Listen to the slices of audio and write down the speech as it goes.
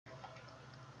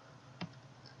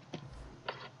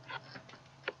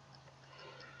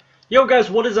Yo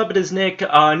guys, what is up? It is Nick.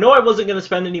 No, I wasn't going to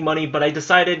spend any money, but I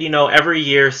decided, every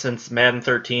year since Madden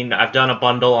 13, I've done a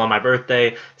bundle on my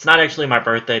birthday. It's not actually my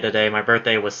birthday today. My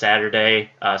birthday was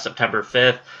Saturday, September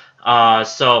 5th.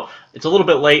 So it's a little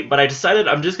bit late, but I decided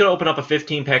I'm just going to open up a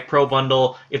 15-pack Pro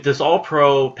bundle. If this all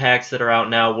Pro packs that are out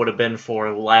now would have been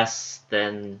for less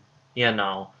than,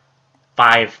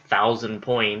 5,000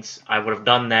 points, I would have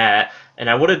done that. And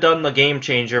I would have done the Game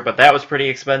Changer, but that was pretty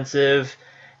expensive.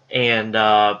 And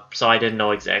so I didn't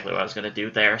know exactly what I was going to do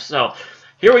there. So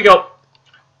here we go.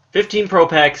 15 Pro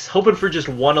Packs, hoping for just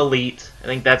one Elite. I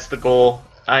think that's the goal.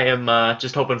 I am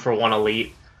just hoping for one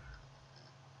Elite.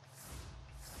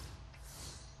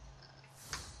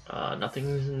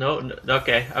 Nothing, no,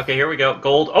 okay, here we go.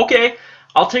 Gold, okay.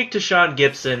 I'll take Deshaun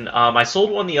Gibson. I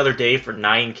sold one the other day for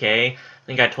 9K. I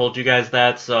think I told you guys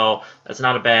that, so that's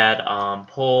not a bad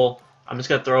pull. I'm just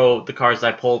going to throw the cards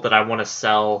I pulled that I want to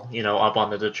sell, up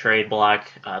onto the trade block.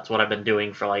 It's what I've been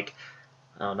doing for, I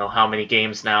don't know how many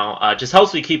games now. Just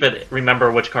helps me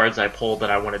remember which cards I pulled that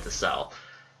I wanted to sell.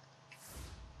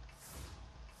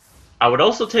 I would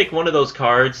also take one of those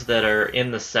cards that are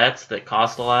in the sets that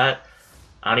cost a lot.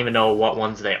 I don't even know what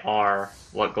ones they are,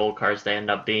 what gold cards they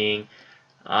end up being.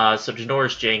 So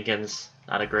Janoris Jenkins,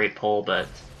 not a great pull, but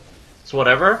it's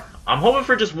whatever. I'm hoping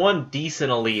for just one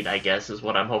decent Elite, I guess, is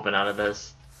what I'm hoping out of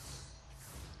this.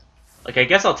 I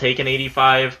guess I'll take an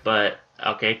 85, but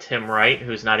okay, Tim Wright,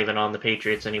 who's not even on the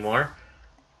Patriots anymore.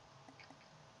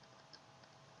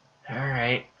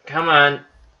 Alright, come on.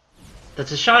 The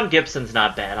Deshaun Gibson's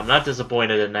not bad. I'm not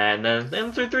disappointed in that. And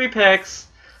then through 3 packs,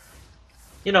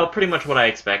 pretty much what I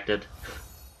expected.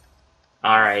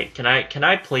 Alright, can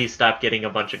I please stop getting a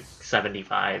bunch of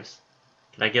 75s?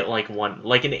 Can I get one,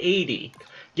 an 80?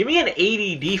 Give me an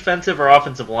 80 defensive or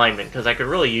offensive lineman, because I could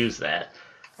really use that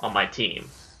on my team.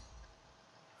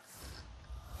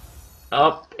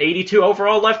 Oh, 82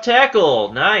 overall left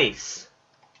tackle. Nice.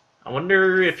 I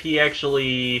wonder if he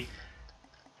actually...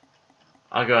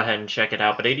 I'll go ahead and check it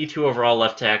out. But 82 overall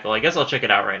left tackle. I guess I'll check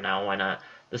it out right now. Why not?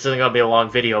 This isn't going to be a long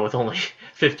video with only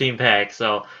 15 packs.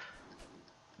 So,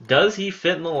 does he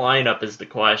fit in the lineup is the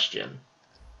question.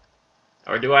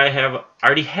 Or do I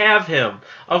already have him?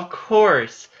 Of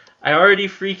course! I already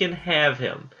freaking have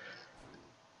him.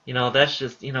 That's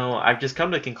just, I've just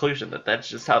come to the conclusion that that's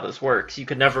just how this works. You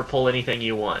can never pull anything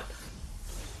you want.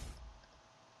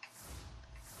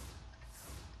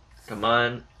 Come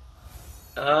on.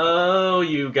 Oh,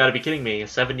 you gotta be kidding me.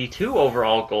 72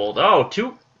 overall gold. Oh,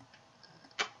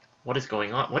 What is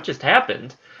going on? What just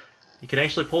happened? You can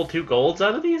actually pull 2 golds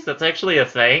out of these? That's actually a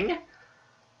thing?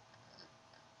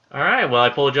 Alright, well, I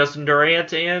pulled Justin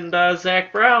Durant and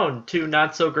Zach Brown. 2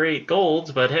 not-so-great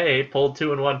golds, but hey, pulled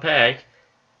 2 in 1 pack.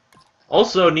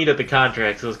 Also needed the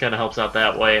contract, so this kind of helps out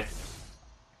that way.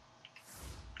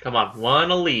 Come on,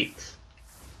 1 Elite.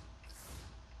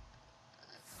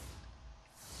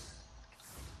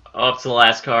 Oh, it's the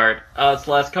last card. It's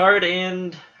the last card,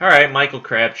 and... Alright, Michael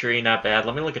Crabtree, not bad.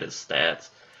 Let me look at his stats.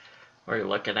 What are you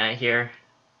looking at here?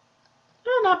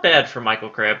 Not bad for Michael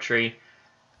Crabtree.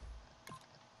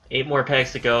 8 more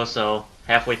packs to go, so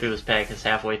halfway through this pack is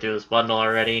halfway through this bundle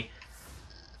already.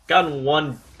 Gotten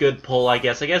 1 good pull, I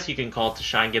guess. I guess you can call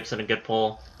Deshaun Gibson a good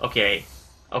pull. Okay.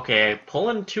 Okay,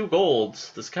 pulling 2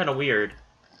 golds. This is kind of weird.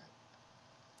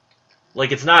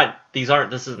 It's not...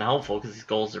 This isn't helpful, because these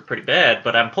golds are pretty bad,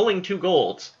 but I'm pulling 2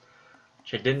 golds,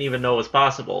 which I didn't even know was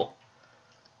possible.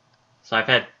 So I've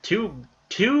had two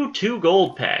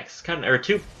gold packs. Or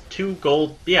two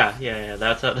gold... Yeah,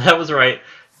 that was right.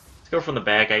 Let's go from the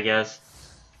back, I guess.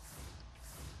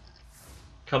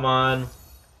 Come on.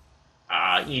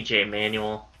 EJ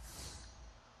Manuel.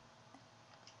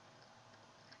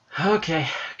 Okay,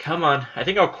 come on. I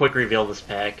think I'll quick reveal this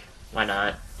pack. Why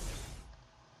not?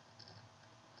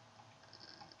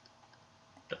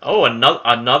 Oh,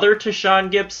 another Deshaun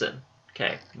Gibson.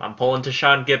 Okay, I'm pulling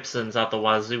Deshaun Gibsons out the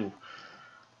wazoo.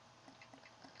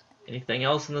 Anything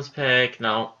else in this pack?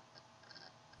 No.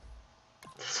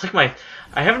 It's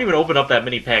I haven't even opened up that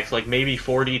many packs. Maybe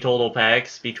 40 total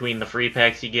packs between the free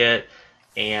packs you get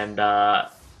and, and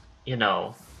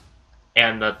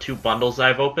the 2 bundles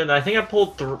I've opened. I think I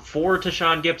pulled 4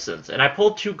 Deshaun Gibsons, and I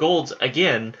pulled 2 golds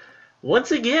again.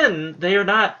 Once again, they are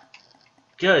not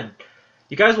good.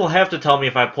 You guys will have to tell me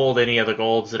if I pulled any of the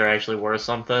golds that are actually worth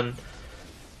something.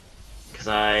 Because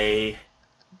I'd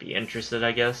be interested,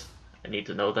 I guess. I need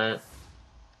to know that.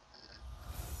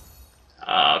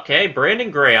 Okay,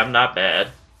 Brandon Gray, I'm not bad.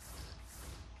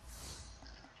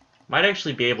 Might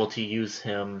actually be able to use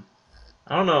him.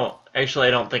 I don't know. Actually,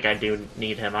 I don't think I do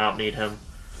need him. I don't need him.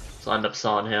 So I'll end up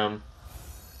selling him.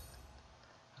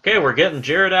 Okay, we're getting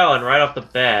Jared Allen right off the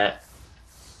bat.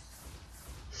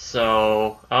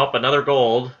 So, oh, another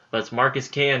gold, but it's Marcus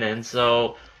Cannon.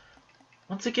 So,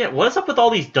 once again, what is up with all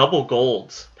these double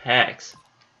golds packs?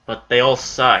 But they all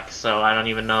suck, so I don't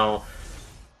even know.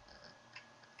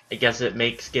 I guess it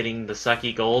makes getting the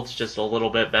sucky golds just a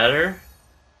little bit better.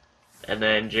 And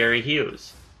then Jerry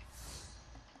Hughes.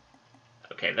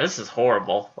 Okay, this is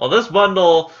horrible. Well, this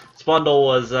bundle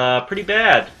was pretty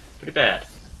bad. Pretty bad.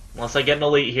 Unless I get an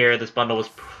elite here, this bundle was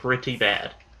pretty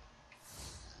bad.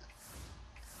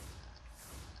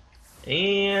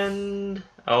 And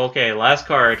okay, last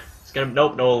card. It's gonna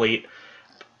nope, no elite.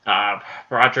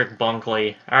 Broderick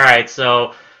Bunkley. Alright,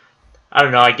 so I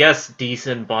don't know, I guess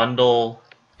decent bundle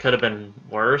could have been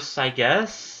worse, I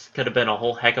guess. Could have been a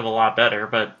whole heck of a lot better,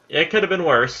 but it could have been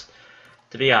worse,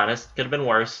 to be honest. Could have been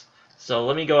worse. So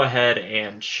let me go ahead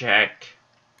and check.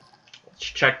 Let's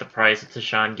check the price of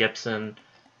Tashawn Gibson.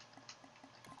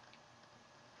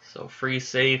 So free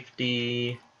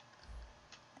safety,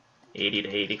 80 to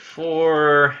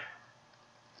 84,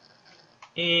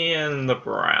 and the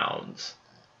Browns.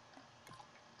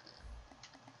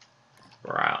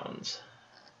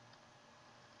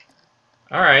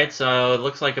 Alright, so it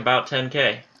looks like about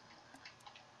 10K.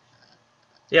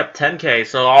 Yep, 10K,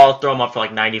 so I'll throw them up for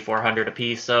like 9,400 a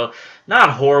piece, so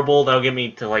not horrible. That'll get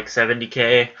me to like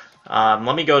 70K.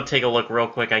 Let me go take a look real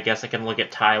quick. I guess I can look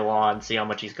at Ty Law and see how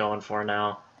much he's going for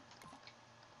now.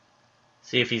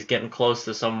 See if he's getting close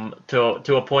to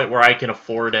to a point where I can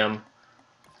afford him.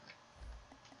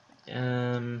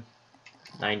 90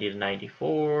 to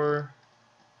 94.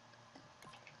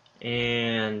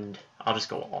 And I'll just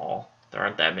go all. There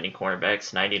aren't that many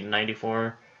cornerbacks, 90 to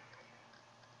 94.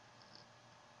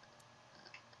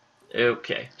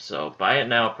 Okay, so buy it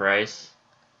now price.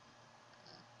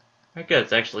 Alright, good,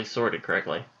 it's actually sorted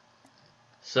correctly.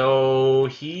 So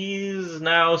he's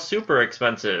now super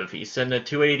expensive. He's sitting at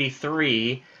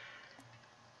 283.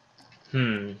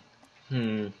 I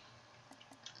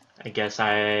guess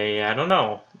I don't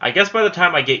know. I guess by the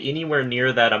time I get anywhere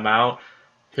near that amount,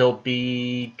 he'll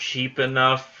be cheap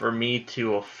enough for me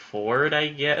to afford, I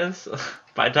guess.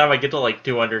 By the time I get to like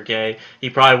 200K, he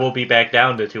probably will be back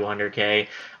down to 200K.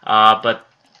 But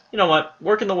you know what?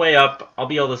 Working the way up, I'll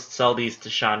be able to sell these to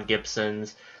Sean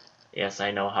Gibsons. Yes,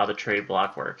 I know how the trade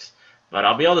block works. But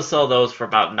I'll be able to sell those for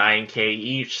about 9K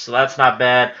each, so that's not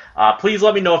bad. Please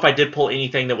let me know if I did pull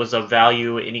anything that was of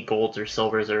value, any golds or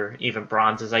silvers or even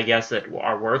bronzes, I guess, that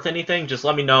are worth anything. Just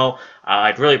let me know.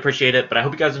 I'd really appreciate it. But I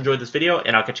hope you guys enjoyed this video,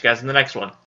 and I'll catch you guys in the next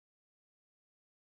one.